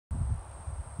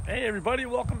Hey everybody,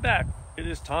 welcome back. It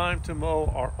is time to mow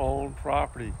our own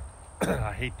property.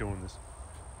 I hate doing this.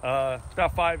 It's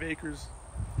about 5 acres.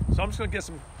 So I'm just gonna get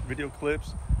some video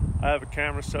clips. I have a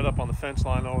camera set up on the fence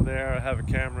line over there. I have a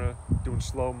camera doing not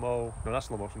slow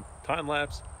motion, time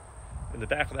lapse in the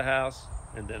back of the house.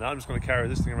 And then I'm just gonna carry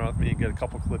this thing around with me and get a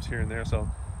couple clips here and there. So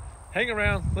hang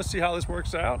around, let's see how this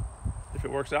works out. If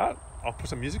it works out, I'll put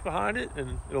some music behind it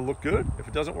and it'll look good. If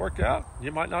it doesn't work out,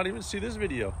 you might not even see this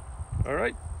video. All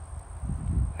right,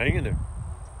 hang in there.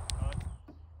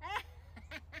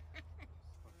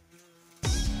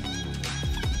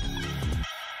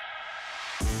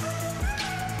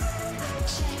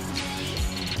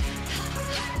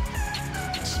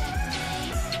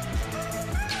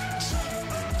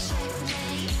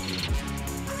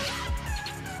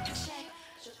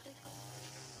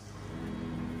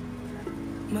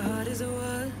 My heart is at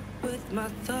war with my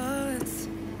thoughts.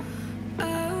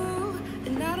 Oh,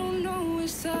 and I don't know which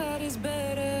side is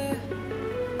better.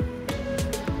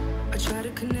 I try to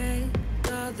connect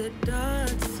all the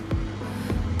dots.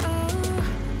 Oh,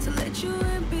 to let you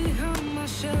in behind my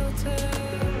shelter.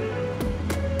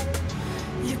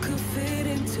 You could fit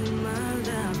into my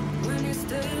life when it's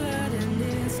daylight and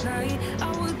it's night.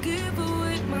 I would give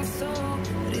away my soul,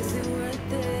 but is it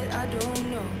worth it? I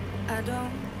don't know.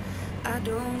 I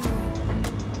don't know.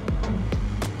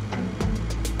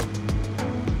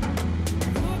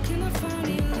 Where can I find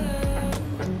your love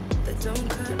that don't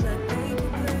cut like paper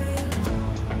blade?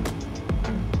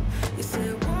 You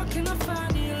said, where can I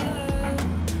find your love?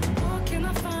 Where can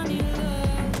I find your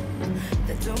love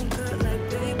that don't cut like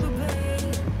paper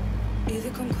blade?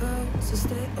 Either come close or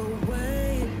stay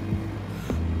away.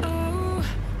 Oh,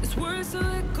 these words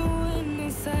are echoing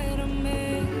inside of me.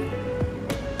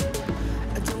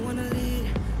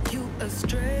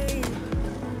 Astray.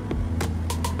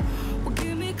 Well,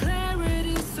 give me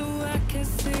clarity so I can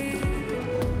see.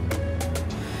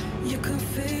 You could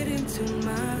fit into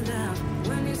my life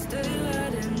when it's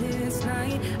daylight and it's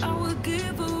night. I would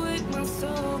give away my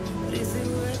soul, but is it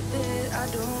worth it? I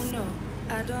don't know.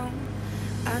 I don't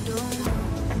know.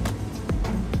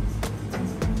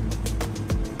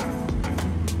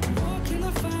 Where can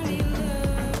I find your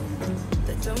love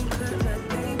that don't cut like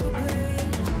paper blade?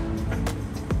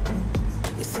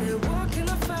 You said, where can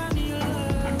I find your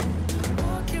love?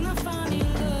 Where can I find your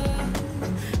love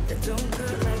that don't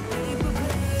cut like paper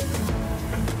blade?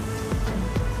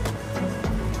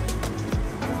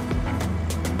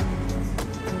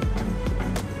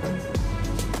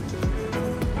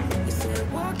 You said,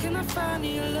 where can I find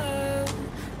your love?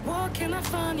 Where can I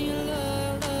find your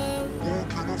love? Where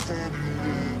can I find your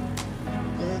love?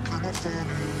 Where can I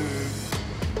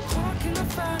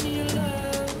find your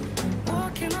love? Where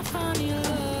can I find your love? Where can I find your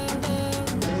love?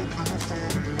 Where can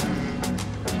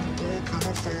I find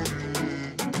your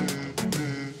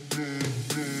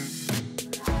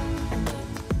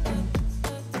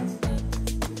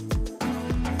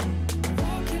love?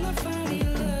 Where can I find your love? Where can I find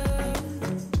your love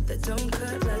that don't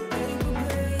cut like paper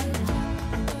blade?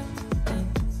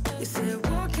 You said,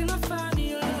 where can I find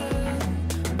your love?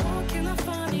 Where can I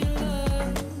find your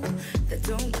love that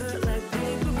don't cut like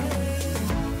paper blade?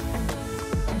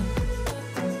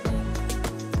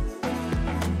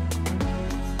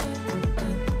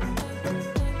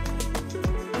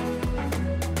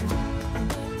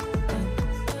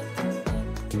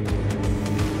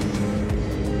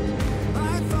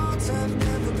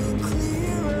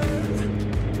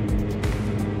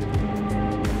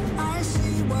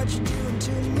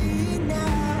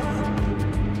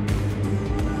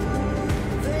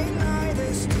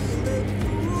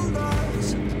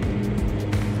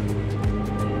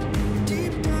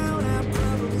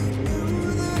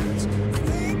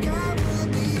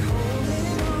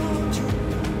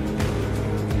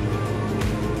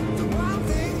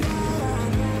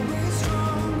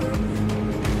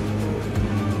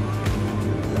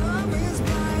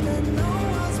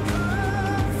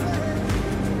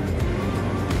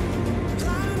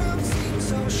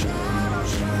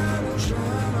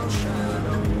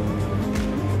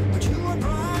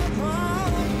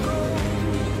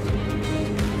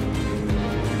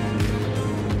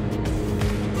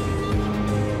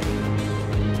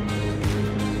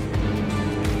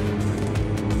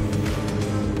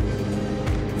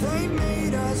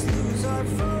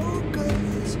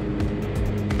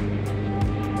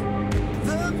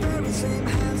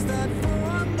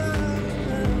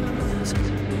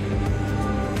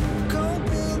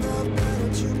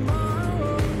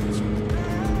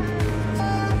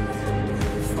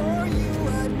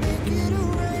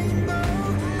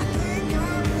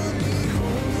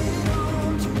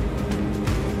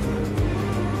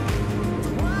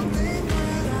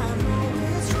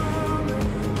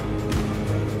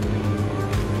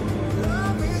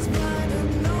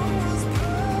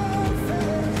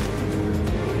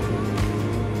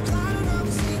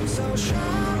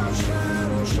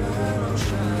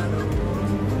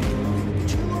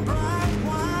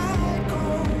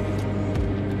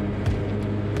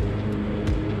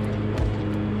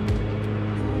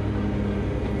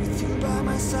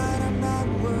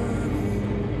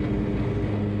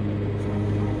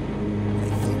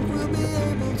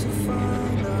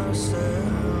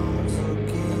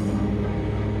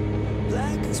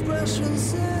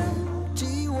 precious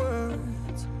empty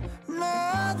words.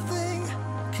 Nothing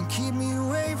can keep me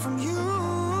away from you.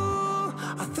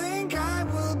 I think I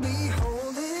will be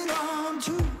holding on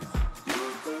to you.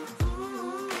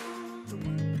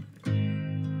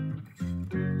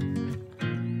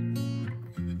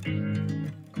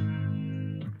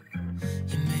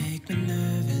 Make me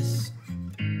nervous.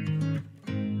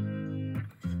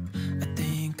 I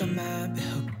think I might be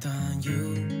hooked on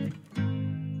you.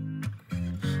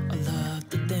 I love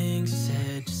the things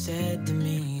you said to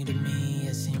me.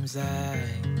 It seems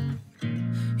like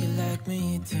you like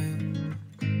me too.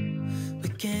 We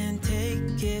can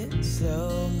take it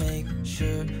slow, make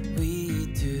sure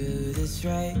we do this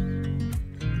right.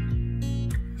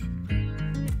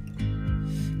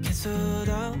 Canceled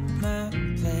all my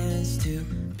plans to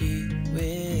be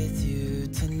with you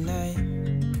tonight.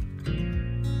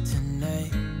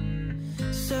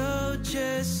 So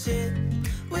just sit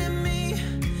with me,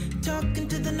 talking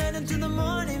to the night until the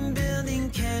morning, building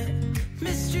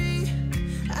chemistry.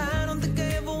 I don't think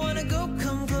I ever wanna go,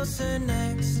 come closer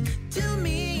next to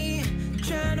me.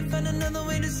 Trying to find another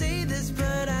way to say this,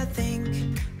 but I think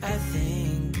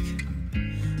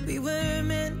we were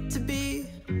meant to be.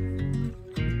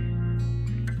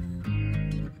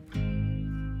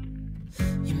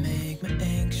 You make me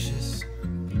anxious.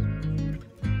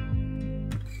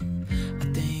 I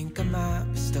think I might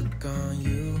be stuck on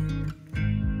you.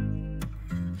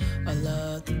 I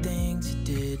love the things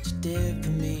you did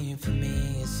for me.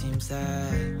 It seems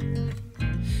like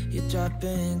you're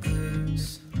dropping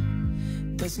clues.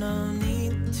 There's no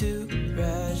need to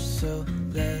rush, so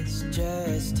let's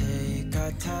just take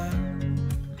our time.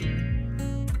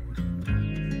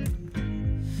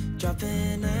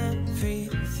 Dropping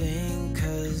everything,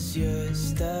 'cause you're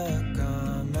stuck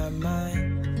on my mind.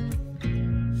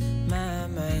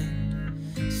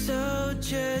 So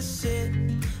just sit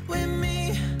with me,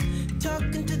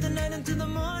 talking to the night until the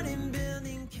morning.